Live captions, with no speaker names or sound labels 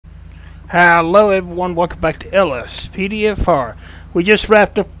Hello everyone, welcome back to LSPDFR. We just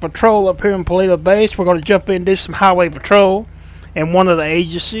wrapped up patrol up here in Paleto Base. We're going to jump in and do some highway patrol. And one of the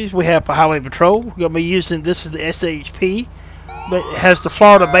agencies we have for highway patrol, we're going to be using, this is the SHP, but it has the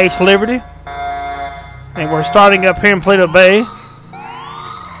Florida Base Liberty. And we're starting up here in Paleto Bay.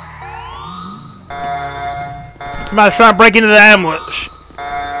 Somebody's trying to break into the ambulance.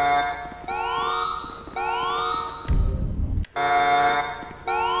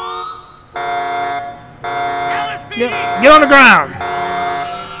 Get on the ground.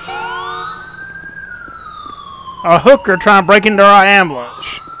 A hooker trying to break into our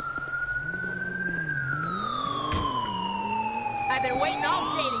ambulance. I've been waiting all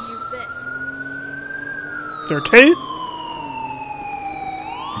day to use this. There are two?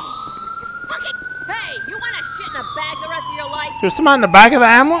 Hey, you want to shit in a bag the rest of your life? There's somebody in the back of the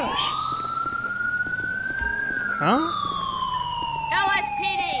ambulance? Huh?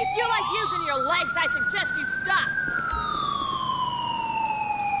 LSPD, if you like using your legs, I suggest you stop.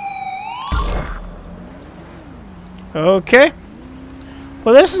 Okay.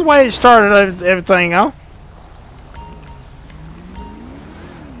 Well, this is the way it started everything out.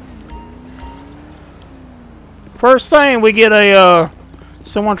 First thing, we get a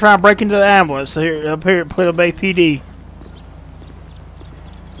someone trying to break into the ambulance here up here at Paleto Bay PD.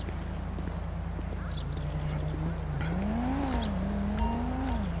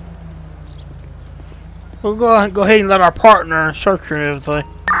 We'll go ahead and let our partner search her and everything.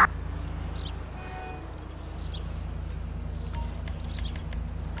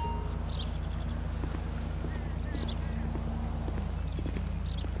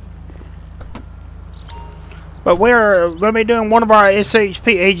 But we're going to be doing one of our SHP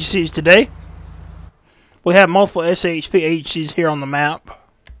agencies today. We have multiple SHP agencies here on the map.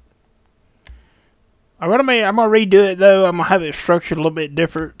 I'm gonna redo it though. I'm gonna have it structured a little bit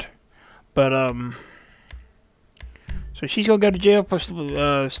different. But so she's gonna go to jail for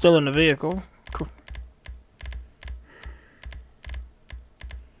stealing the vehicle. Cool.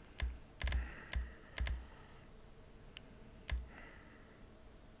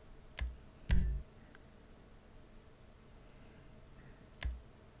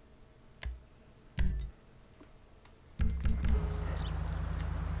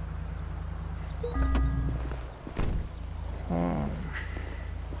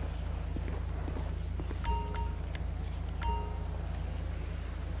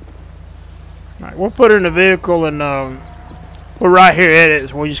 Alright, we'll put her in the vehicle and we're right here at it,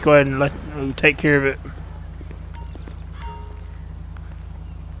 so we'll just go ahead and we'll take care of it.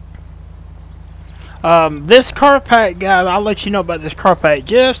 This car pack, guys, I'll let you know about this car pack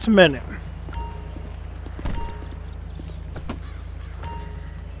just a minute.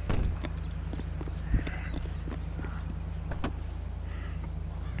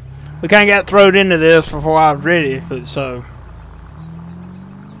 We kind of got thrown into this before I was ready, so.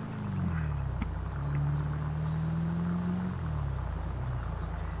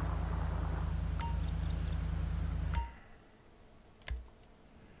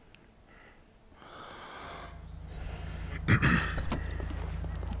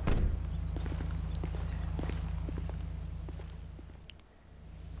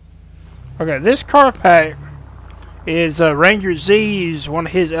 Okay, this car pack is Ranger Z's one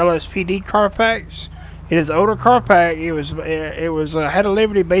of his LSPD car packs. It is an older car pack. It was had a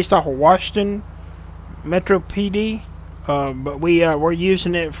Liberty based off of Washington Metro PD, but we're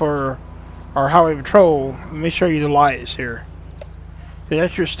using it for our highway patrol. Let me show you the lights here. So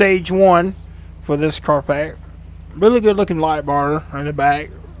that's your stage 1 for this car pack. Really good looking light bar in the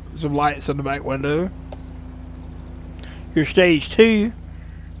back. Some lights in the back window. Your stage 2.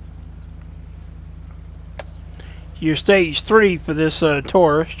 Your stage 3 for this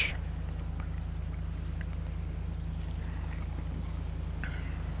tourist.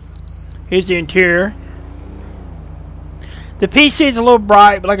 Here's the interior. The PC is a little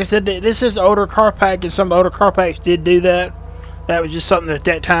bright, but like I said, this is an older car pack, and some of the older car packs did do that. That was just something that at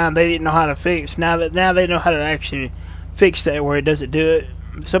that time they didn't know how to fix. Now they know how to actually fix that where it doesn't do it.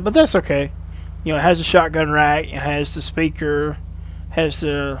 So, but that's okay. You know, it has a shotgun rack, it has the speaker, has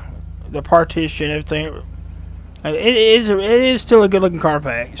the partition, everything. It is still a good looking car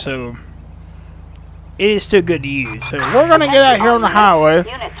pack, so it is still good to use. So we're gonna get out here on the highway.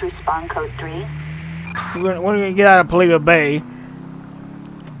 Units respond code 3. We're gonna get out of Paleto Bay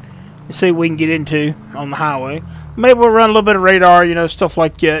and see what we can get into on the highway. Maybe we'll run a little bit of radar, you know, stuff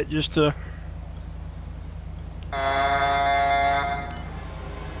like that, just to.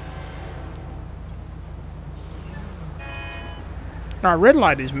 Our red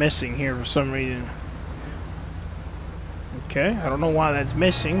light is missing here for some reason. Okay, I don't know why that's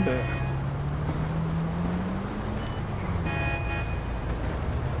missing, but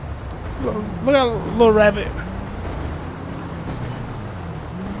Look at a little rabbit.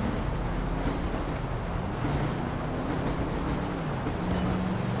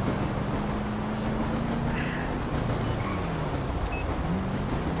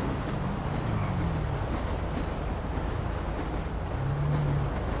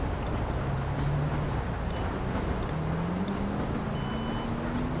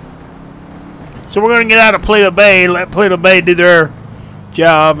 So we're going to get out of Paleto Bay, let Paleto Bay do their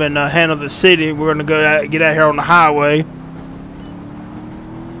job and handle the city. We're going to go out, get out here on the highway.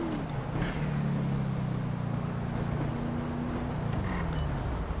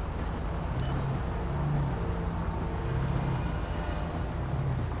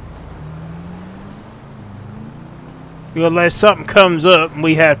 Unless something comes up and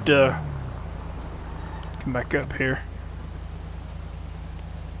we have to come back up here.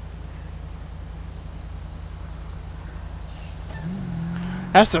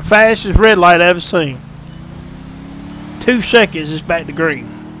 That's the fastest red light I've ever seen. 2 seconds, it's back to green.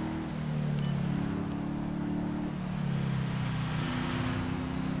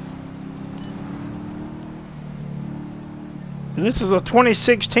 And this is a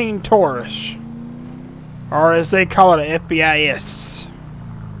 2016 Taurus, or as they call it, an FBIS.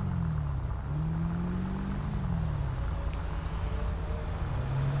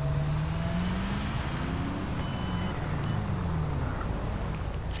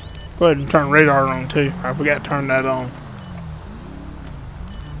 Go ahead and turn radar on too. I forgot to turn that on.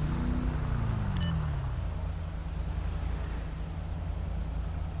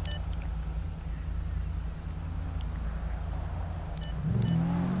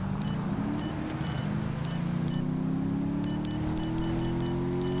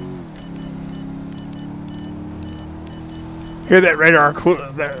 Hear that radar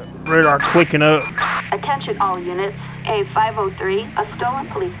clicking up. Attention all units. A503, a stolen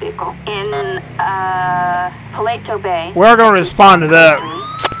police vehicle in Paleto Bay. We're going to respond to that.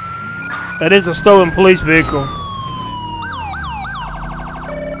 That is a stolen police vehicle.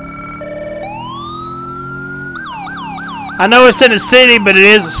 I know it's in the city, but it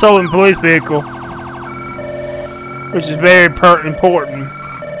is a stolen police vehicle, which is very important.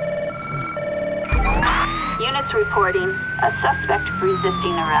 Units reporting a suspect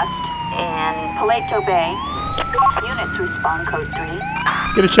resisting arrest in Paleto Bay. Units respond code 3.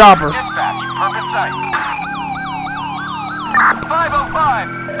 Get a chopper. Dispatch, perfect sight. 505,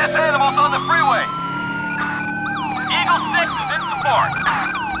 this animal's on the freeway. Eagle 6 is in support.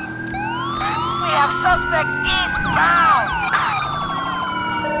 We have suspect eastbound.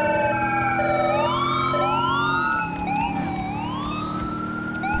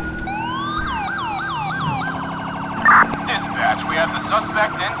 Dispatch, we have the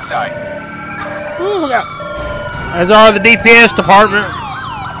suspect in sight. Ooh, look out. As are the DPS department.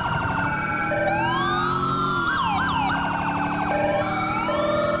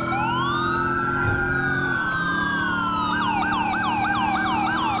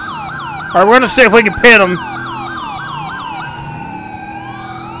 Alright, we're gonna see if we can pin them.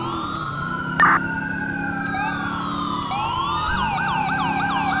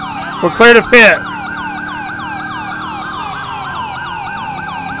 We're clear to pit.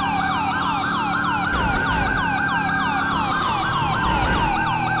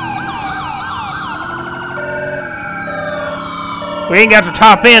 We ain't got the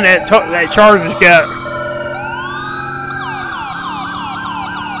top end that Charger's got.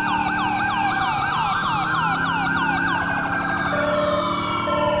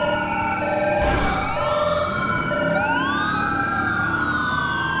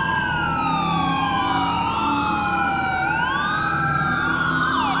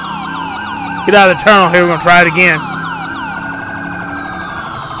 Get out of the tunnel here, we're gonna try it again.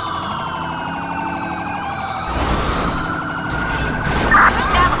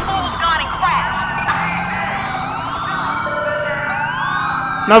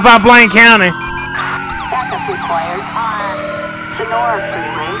 Notify Blaine County. Backup required on Sonora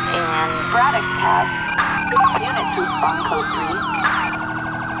Freeway and Braddock Pass. Units respond code 3.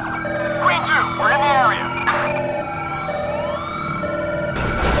 Green 2, we're in the area.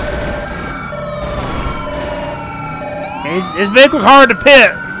 His vehicle's hard to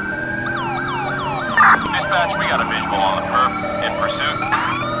pit. Dispatch, we got a visual on the curb. In pursuit.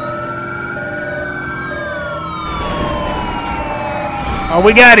 Oh,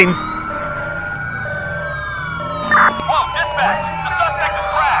 we got him. Whoa, dispatch! The suspect is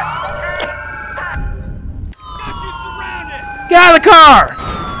crashed! Got you surrounded! Get out of the car!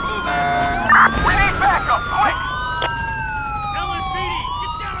 We need backup, quick! LSPD,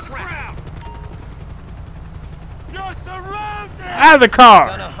 get down on the ground! You're surrounded! Out of the car!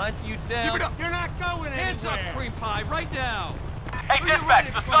 Gonna hunt you down. Keep it up. You're not going anywhere. Hands up, cream pie, right now. Hey, dispatch,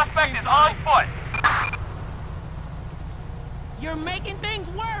 the suspect is on foot. You're making things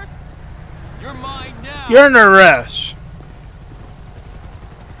worse. You're mine now. You're under arrest.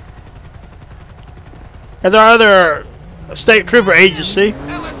 As our other state trooper agency.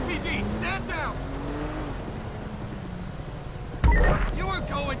 LSPD, stand down. You are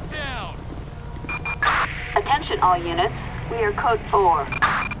going down. Attention all units. We are code 4.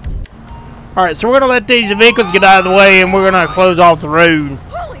 Alright, so we're gonna let these vehicles get out of the way and we're gonna close off the road.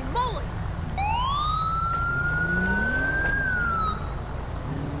 Holy moly!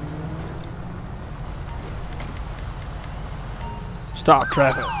 Stop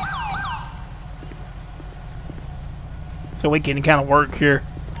traffic. So we can kind of work here.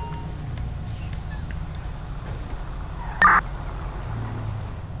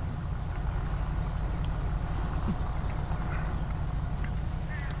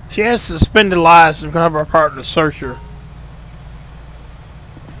 She has suspended license. We're gonna have our partner search her.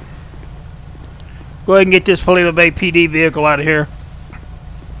 Go ahead and get this Paleto Bay PD vehicle out of here.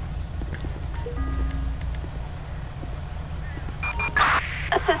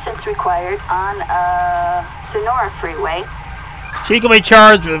 Assistance required on Sonora Freeway. She's gonna be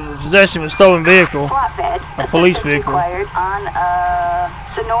charged with possession of a stolen vehicle. Flatbed. A police Assistance vehicle. required on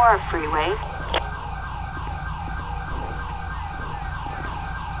Sonora Freeway.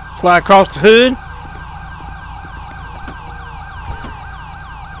 Fly across the hood.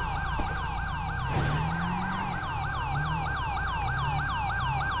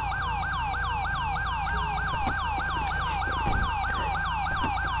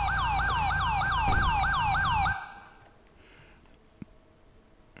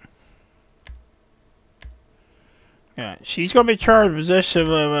 Yeah, she's gonna be charged with possession of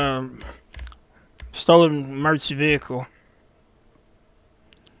a stolen emergency vehicle.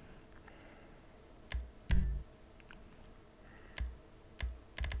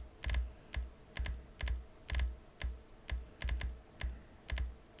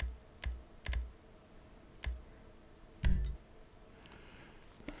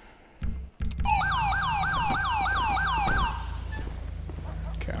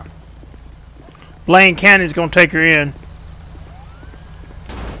 Blaine County's gonna take her in.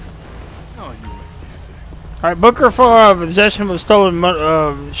 Oh, you make me sick. Alright, book her for possession of a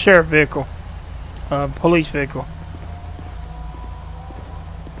stolen sheriff vehicle. Police vehicle.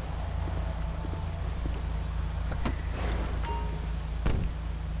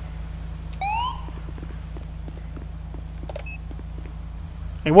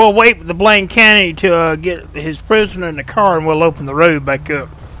 And we'll wait for the Blaine County to get his prisoner in the car and we'll open the road back up.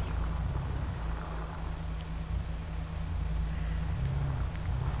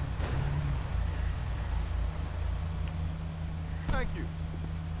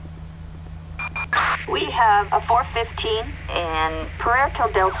 We have a 415 in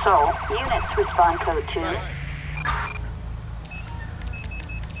Puerto del Sol. Units respond code 2.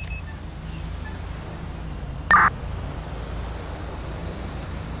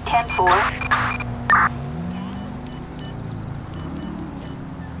 Ten four.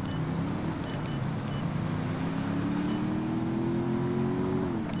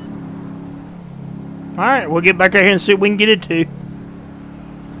 Alright, we'll get back out here and see what we can get it to.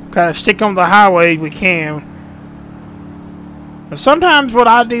 Kind of stick on the highway we can. But sometimes what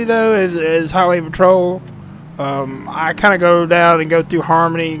I do though is highway patrol. I kind of go down and go through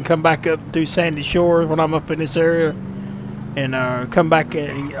Harmony and come back up through Sandy Shores when I'm up in this area, and come back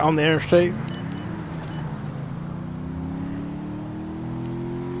on the interstate.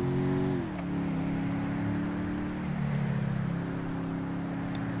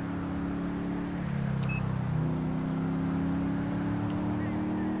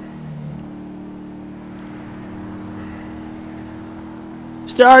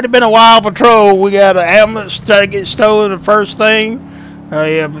 It's already been a wild patrol. We got an ambulance trying to get stolen the first thing.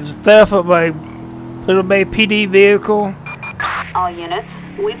 Yeah, theft of a Little Bay PD vehicle. All units.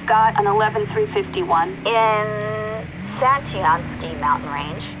 We've got an 11351 in Santiansky Mountain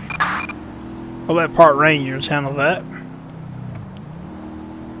Range. We'll let Park Rangers handle that.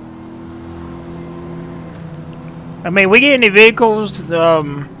 I mean, we get any vehicles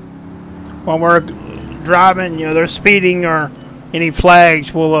when we're driving, you know, they're speeding or any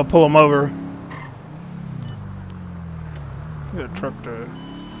flags, we'll pull them over. Get a truck to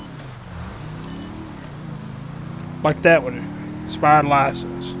like that one, expired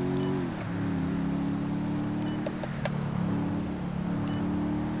license.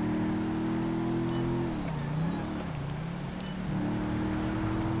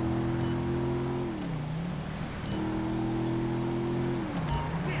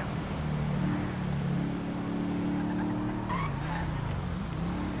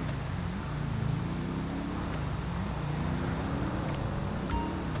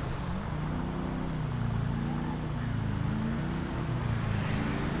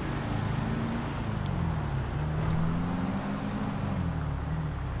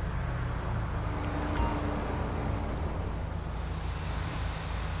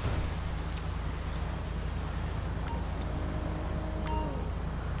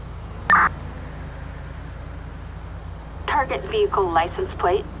 Target vehicle license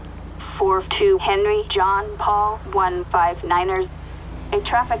plate 42 Henry John Paul 159ers. A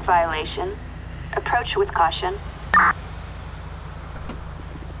traffic violation. Approach with caution.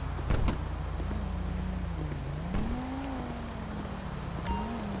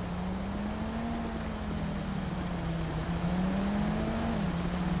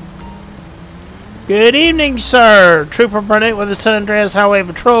 Good evening, sir. Trooper Burnett with the San Andreas Highway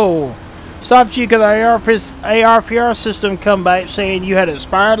Patrol. Stopped you because the ARPR system come back saying you had an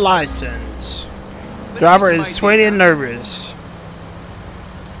expired license. Driver is sweaty and nervous.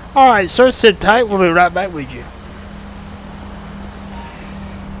 Alright, sir, sit tight. We'll be right back with you.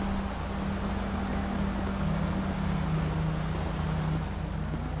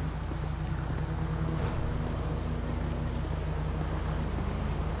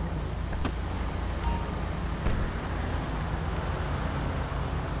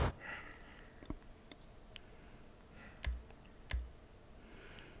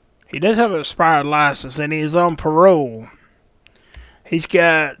 He does have an expired license and he's on parole. He's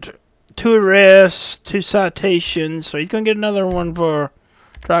got 2 arrests, 2 citations, so he's going to get another one for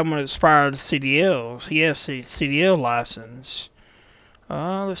driving with expired CDLs. He has a CDL license.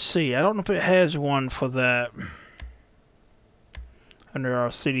 Let's see. I don't know if it has one for that under our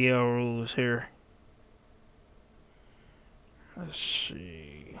CDL rules here. Let's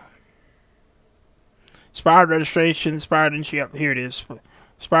see. Expired registration, expired insurance. Yep, here it is.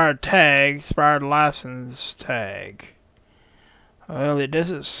 Expired tag, expired license tag. Well, it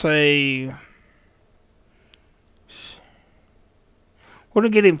doesn't say. We're gonna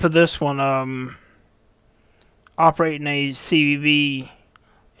get him for this one. Operating a CVV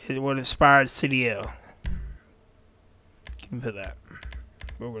with expired CDL. Give him for that.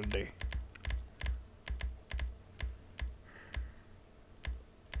 What we're gonna do.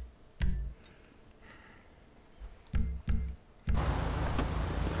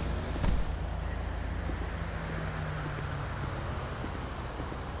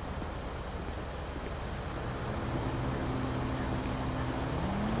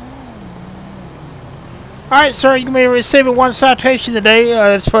 Alright, sir, you're going to be receiving 1 citation today.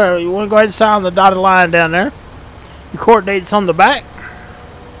 That's for, you want to go ahead and sign on the dotted line down there. Your court date's on the back.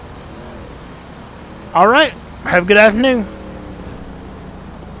 Alright, have a good afternoon.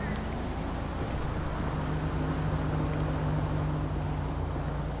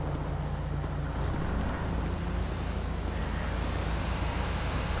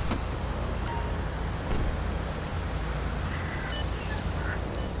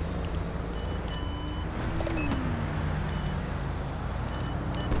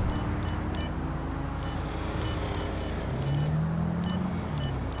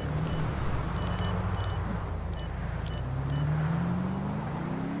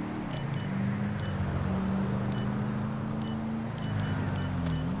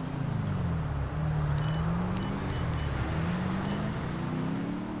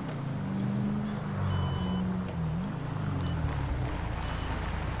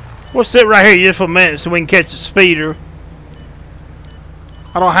 We'll sit right here just for a minute so we can catch the speeder.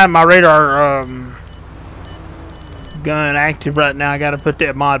 I don't have my radar gun active right now. I gotta put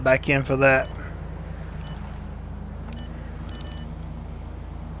that mod back in for that.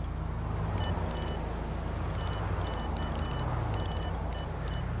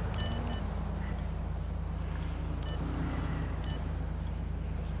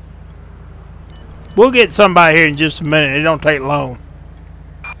 We'll get somebody here in just a minute. It don't take long.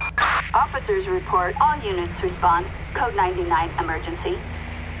 Officers report. All units respond. Code 99 emergency.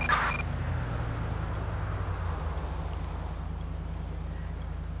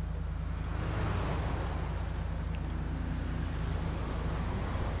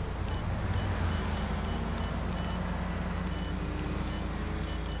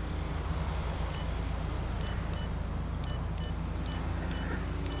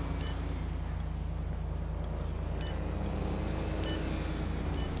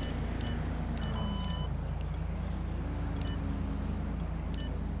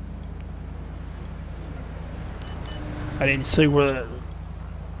 I didn't see where that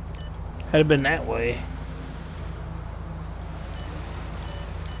had it been that way.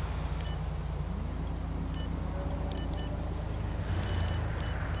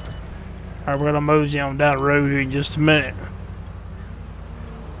 Alright, we're gonna mosey on down the road here in just a minute.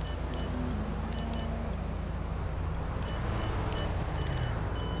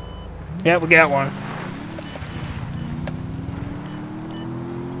 Yep, we got one.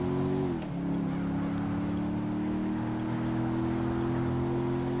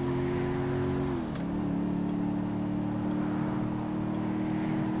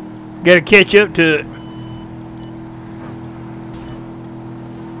 Gotta catch up to it.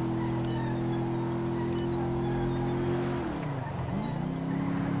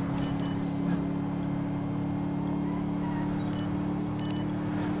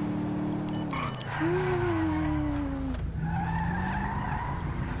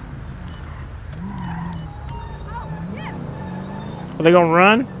 Are they gonna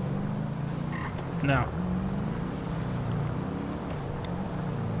run? No.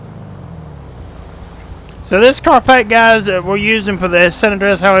 So this car pack, guys, that we're using for the San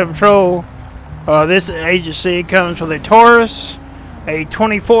Andreas Highway Patrol, this agency comes with a Taurus, a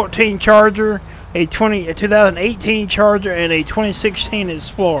 2014 Charger, a 2018 Charger, and a 2016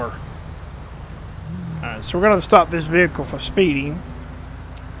 Explorer. Alright, so we're going to stop this vehicle for speeding.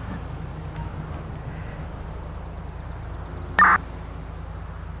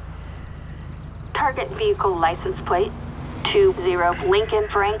 Target vehicle license plate 20 Lincoln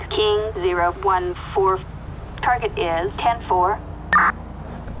Frank King 014. Target is 10-4.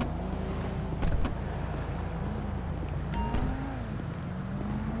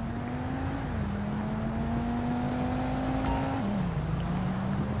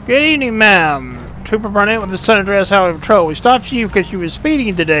 Good evening, ma'am. Trooper Barnett with the San Andreas Highway Patrol. We stopped you because you were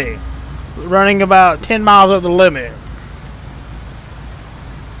speeding today, running about 10 miles over the limit.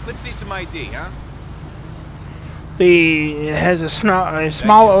 Let's see some ID, huh? It has a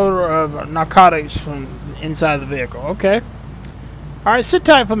small odor of narcotics from inside the vehicle. Okay. Alright, sit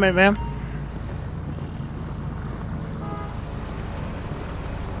tight for a minute, ma'am.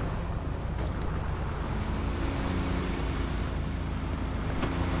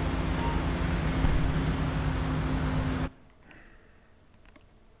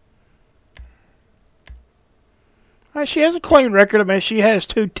 She has a clean record. I mean, she has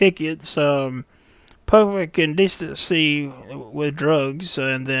 2 tickets. Public indecency with drugs,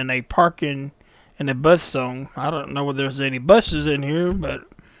 and then a parking and a bus zone. I don't know whether there's any buses in here, but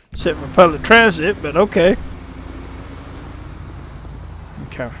except for public transit, but okay.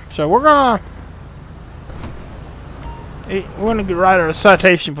 Okay, so we're gonna write her a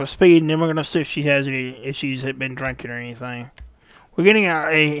citation for speed, and then we're gonna see if she has any issues, had been drinking or anything. We're getting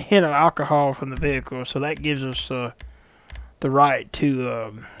a hit of alcohol from the vehicle, so that gives us the right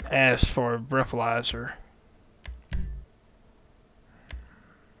to ask for a breathalyzer.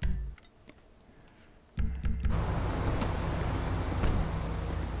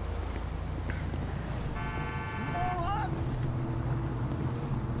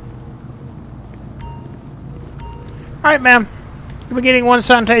 Alright, ma'am. We're getting 1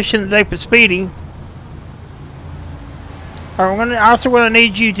 citation today for speeding. Alright, we're also gonna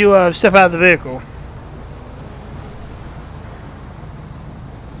need you to step out of the vehicle.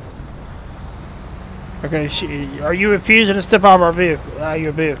 Okay, are you refusing to step out of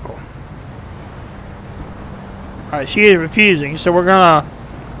your vehicle? Alright, she is refusing, so we're gonna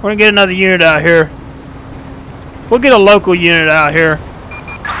get another unit out here. We'll get a local unit out here.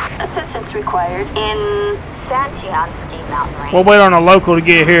 Assistance required in Santiago Ski Mountain Range. We'll wait on a local to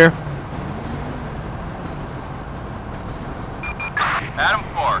get here. Adam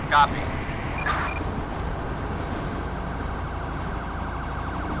 4, copy.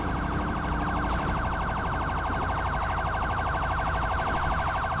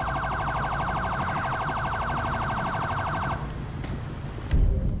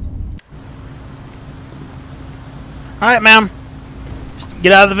 Alright, ma'am. Just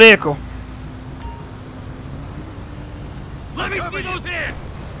get out of the vehicle. Let me see those hands!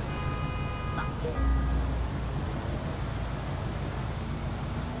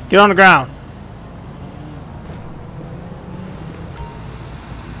 Get on the ground.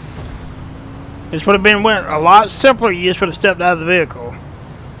 This would have went a lot simpler. You just would have stepped out of the vehicle.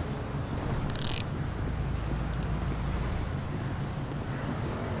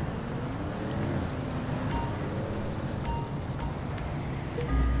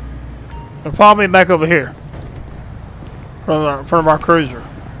 And follow me back over here. In front of our cruiser.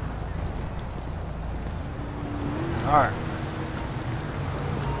 Alright.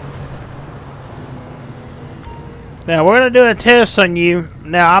 Now we're going to do a test on you.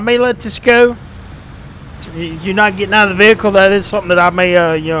 Now I may let this go. If you're not getting out of the vehicle, that is something that I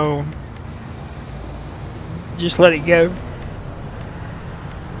may, you know, just let it go.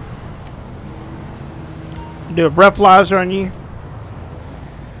 Do a breathalyzer on you.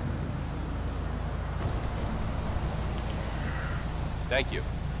 Thank you.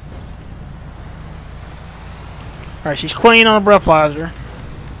 Alright, she's clean on a breathalyzer.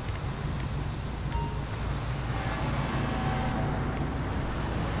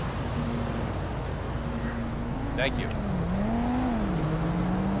 Thank you.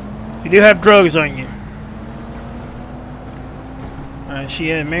 You do have drugs on you. She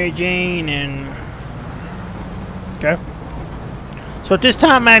had Mary Jane and... Okay. So at this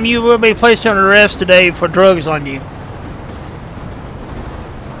time, ma'am, you will be placed under arrest today for drugs on you.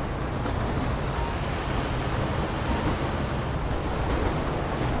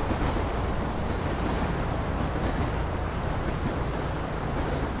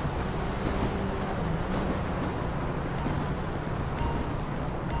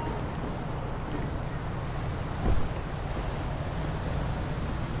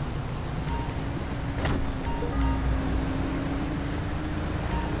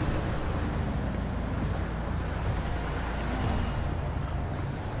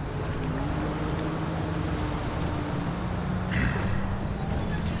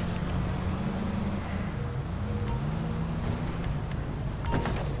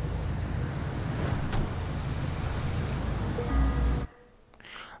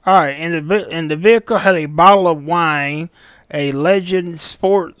 All right, in the vehicle had a bottle of wine, a Legend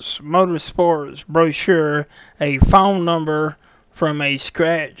Sports Motorsports brochure, a phone number from a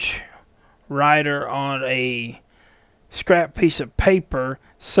scratch writer on a scrap piece of paper,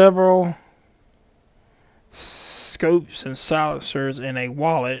 several scopes and silencers in a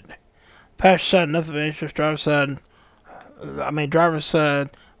wallet. Passenger side, nothing of interest. Driver's side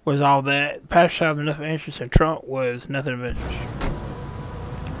was all that. Passenger side, nothing of interest, and trunk was nothing of interest.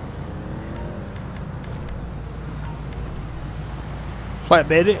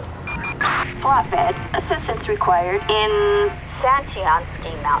 Flatbed it. Flatbed. Assistance required in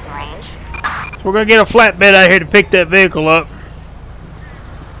Santiansky Mountain Range. So we're gonna get a flatbed out here to pick that vehicle up.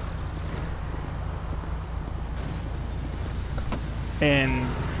 And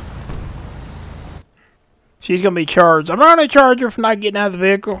she's gonna be charged. I'm not gonna charge her for not getting out of the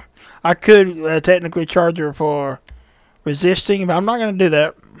vehicle. I could technically charge her for resisting, but I'm not gonna do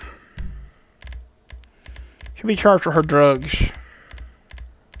that. She'll be charged for her drugs.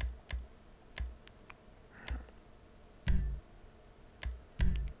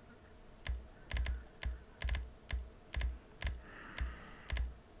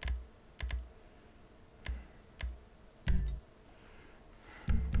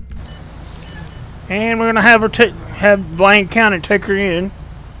 And we're gonna have her have Blaine County take her in.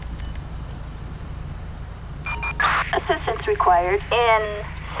 Assistance required in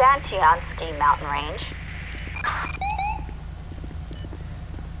Santiansky Mountain Range.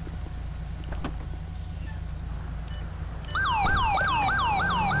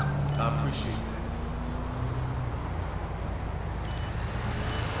 I appreciate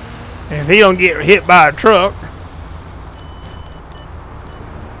that. And if he don't get hit by a truck.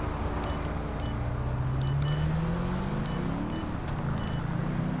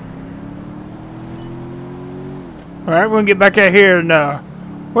 Alright, we're gonna get back out here and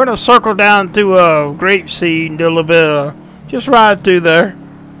we're gonna circle down through Grapeseed and do a little bit of just ride through there.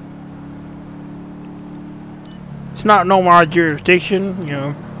 It's not normal our jurisdiction, you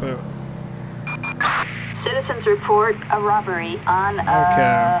know, but Citizens report a robbery on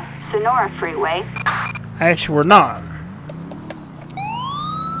Sonora Freeway. actually we're not.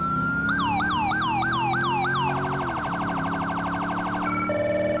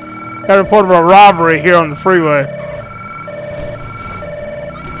 Got a report of a robbery here on the freeway.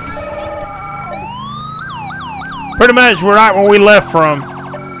 Pretty much we're right where we left from.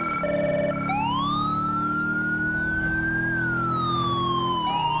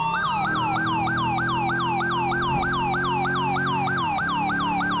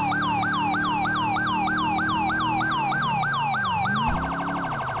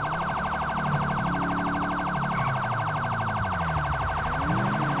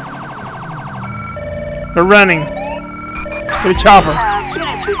 They're running. Get a chopper.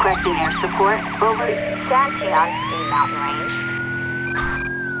 Units requesting air support over Santiansky Mountain Range.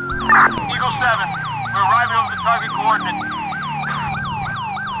 Eagle 7, we're arriving over the target coordinate.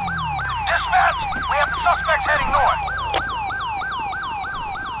 Dispatch, we have the suspect heading north.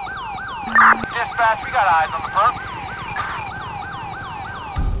 Dispatch, we got eyes on the perp.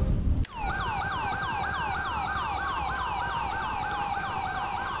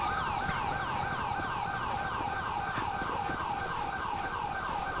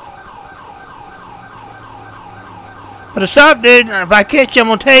 But stop, dude. If I catch you, I'm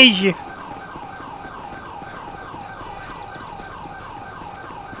gonna tase you.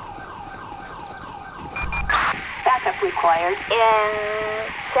 Backup required in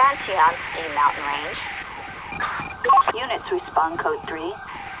Santiansky Mountain Range. Units respond code 3.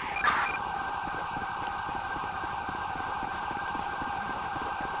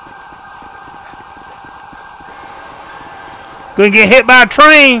 Gonna get hit by a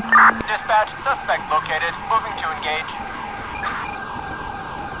train. Dispatch, suspect located, moving to engage.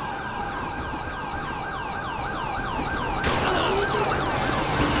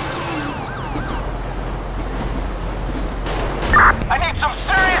 I need some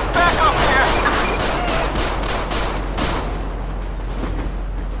serious backup here.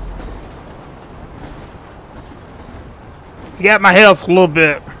 He got my health a little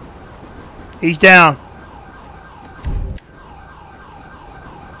bit. He's down.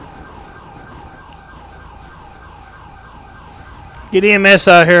 Get EMS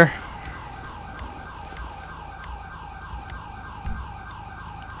out here.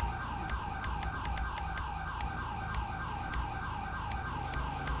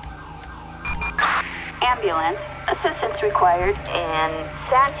 Ambulance. Assistance required in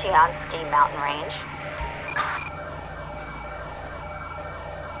Santiansky Mountain Range.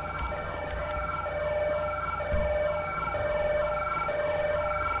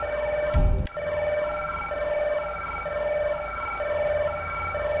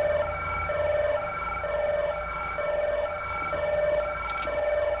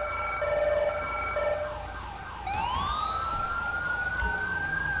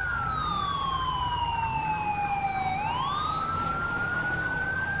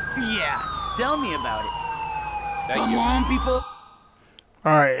 Tell me about it. Thank Come you. on, people.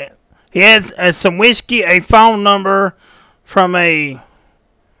 Alright. He has some whiskey, a phone number from a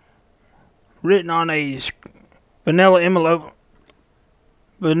written on a vanilla envelope,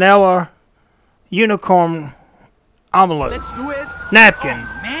 vanilla unicorn envelope, Let's do it. napkin.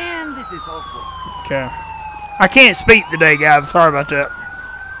 Oh, man, this is awful. Okay. I can't speak today, guys. Sorry about that.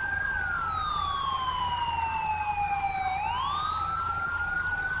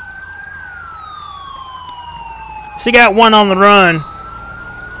 She got one on the run.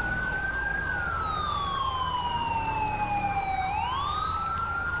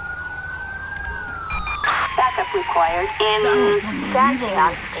 Backup required in That was unbelievable. Santiago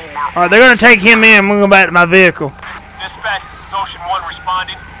Mountain. Alright, they're going to take him in. We're going to go back to my vehicle. Dispatch, this is Ocean 1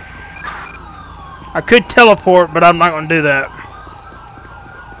 responding. I could teleport, but I'm not going to do that.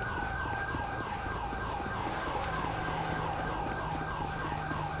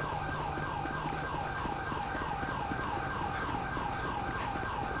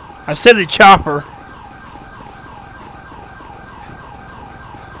 I said the chopper.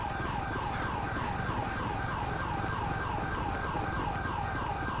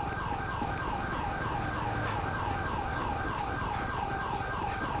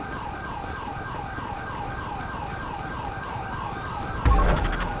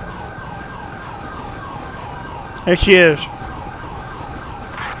 There she is.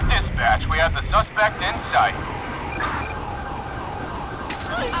 Dispatch, we have the suspect in sight.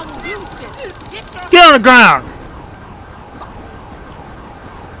 Get on the ground.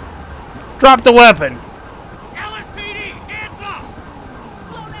 Drop the weapon. LSPD, hands up!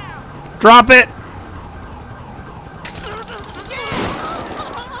 Slow down! Drop it.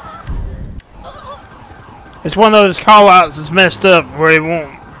 It's one of those call-outs that's messed up where it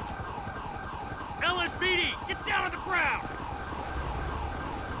won't. LSPD, get down on the ground!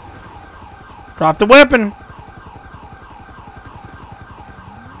 Drop the weapon.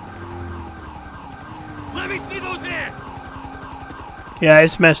 Let me see those hands! Yeah,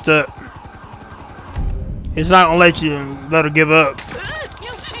 it's messed up. It's not gonna let her give up.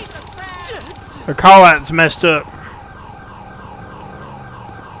 Her call-out's messed up.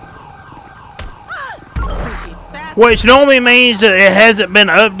 Which normally means that it hasn't been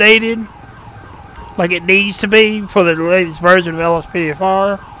updated like it needs to be for the latest version of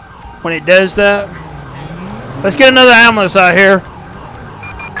LSPDFR. When it does that, let's get another ambulance out here.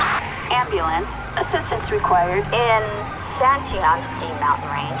 Ambulance. Assistance required in Santiago Mountain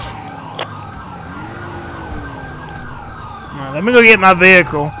Range. Let me go get my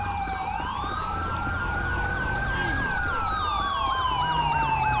vehicle.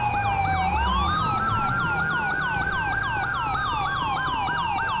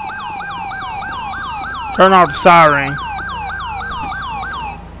 Turn off the siren.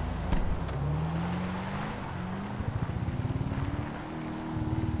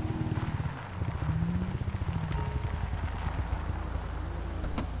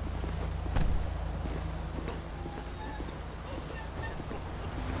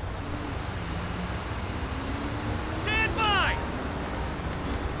 Stand by!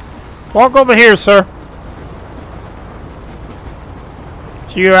 Walk over here, sir.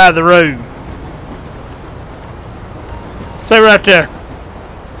 So you're out of the road. Stay right there.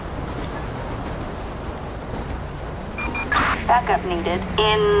 Backup needed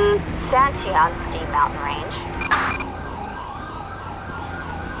in Santiago Mountain Range.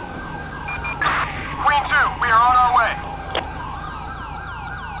 Queen 2, we are on our way.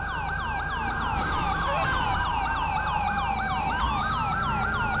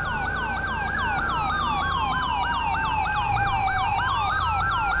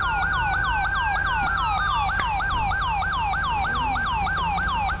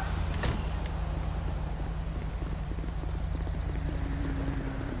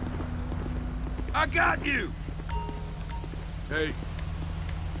 I got you! Hey,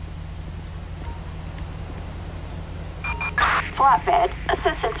 Flatbed.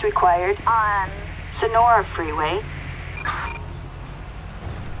 Assistance required on Sonora Freeway.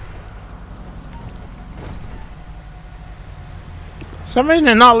 Somebody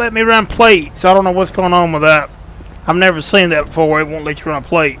did not let me run plates. I don't know what's going on with that. I've never seen that before. It won't let you run a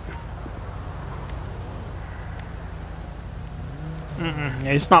plate.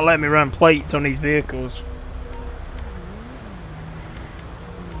 It's not letting me run plates on these vehicles.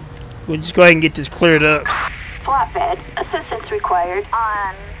 We'll just go ahead and get this cleared up. Flatbed. Assistance required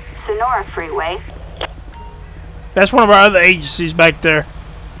on Sonora Freeway. That's one of our other agencies back there.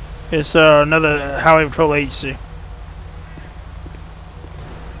 It's another highway patrol agency.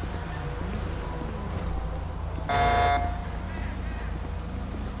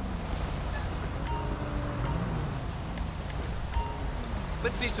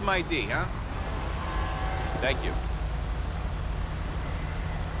 some ID, huh? Thank you.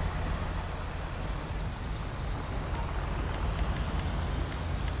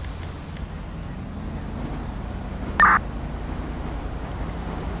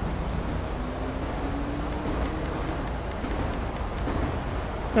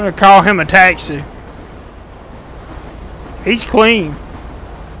 I'm gonna call him a taxi. He's clean.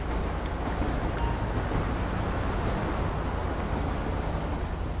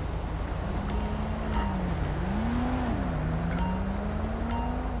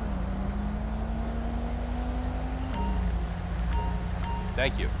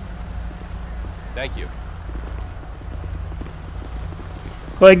 Thank you. Thank you.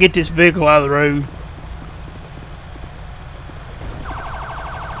 Go ahead and get this vehicle out of the road.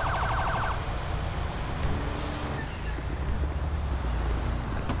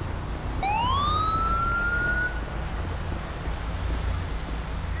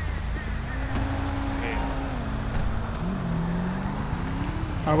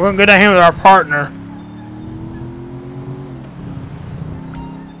 We're gonna go down here with our partner.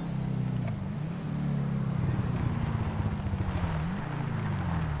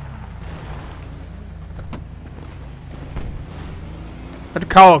 Got to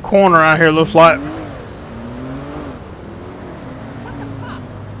call a corner out here, looks like. What the fuck?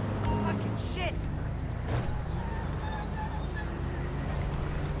 Fucking shit.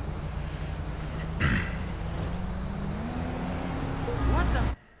 What the?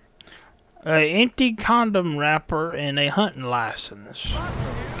 An empty condom wrapper and a hunting license.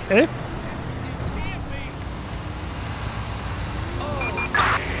 Okay.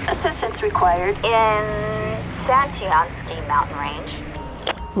 Assistance required in Santiansky Mountain Range.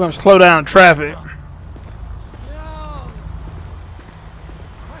 We're gonna slow down traffic.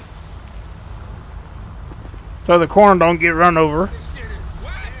 So the corner don't get run over.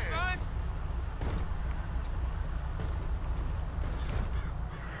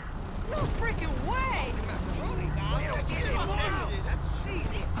 No freaking way!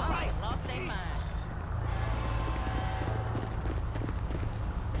 Jesus Christ, lost their minds.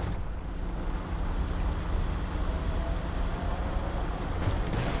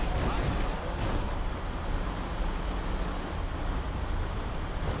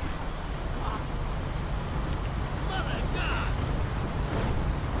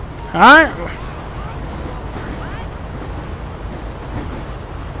 Alright.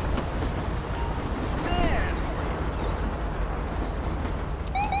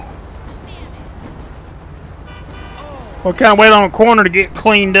 We'll kind of wait on the corner to get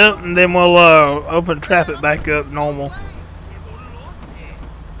cleaned up, and then we'll open traffic back up normal.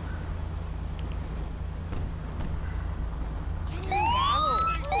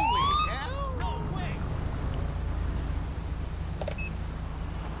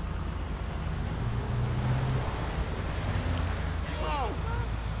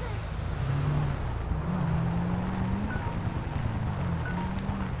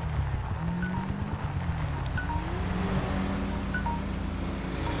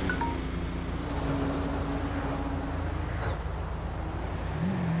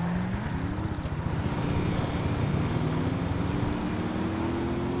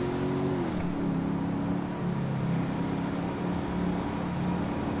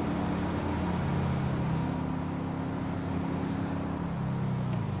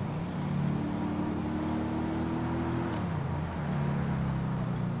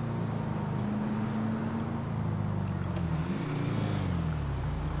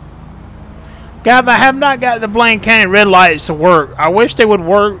 Guys, I have not got the Blaine County red lights to work. I wish they would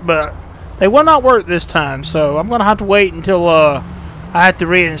work, but they will not work this time. So I'm going to have to wait until I have to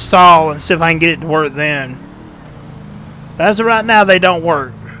reinstall and see if I can get it to work then. But as of right now, they don't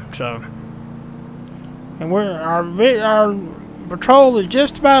work. So, and our patrol is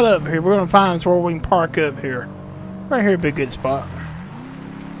just about up here. We're going to find where we can park up here. Right here would be a good spot.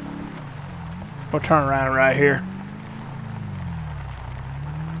 We'll turn around right here.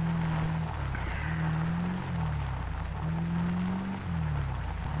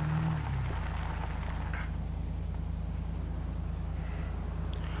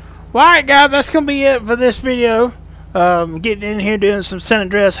 Well, alright guys, that's going to be it for this video. Getting in here doing some San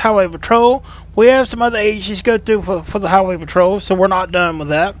Andreas Highway Patrol. We have some other agencies to go through for the Highway Patrol, so we're not done with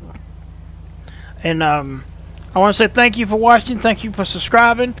that. And I want to say thank you for watching, thank you for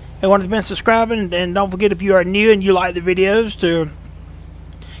subscribing. Everyone has been subscribing, and don't forget, if you are new and you like the videos, to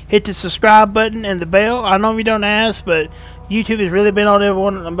hit the subscribe button and the bell. I know we don't ask, but YouTube has really been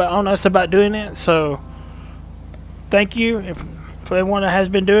on us about doing it, so thank you for everyone that has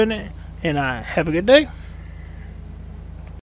been doing it, and have a good day.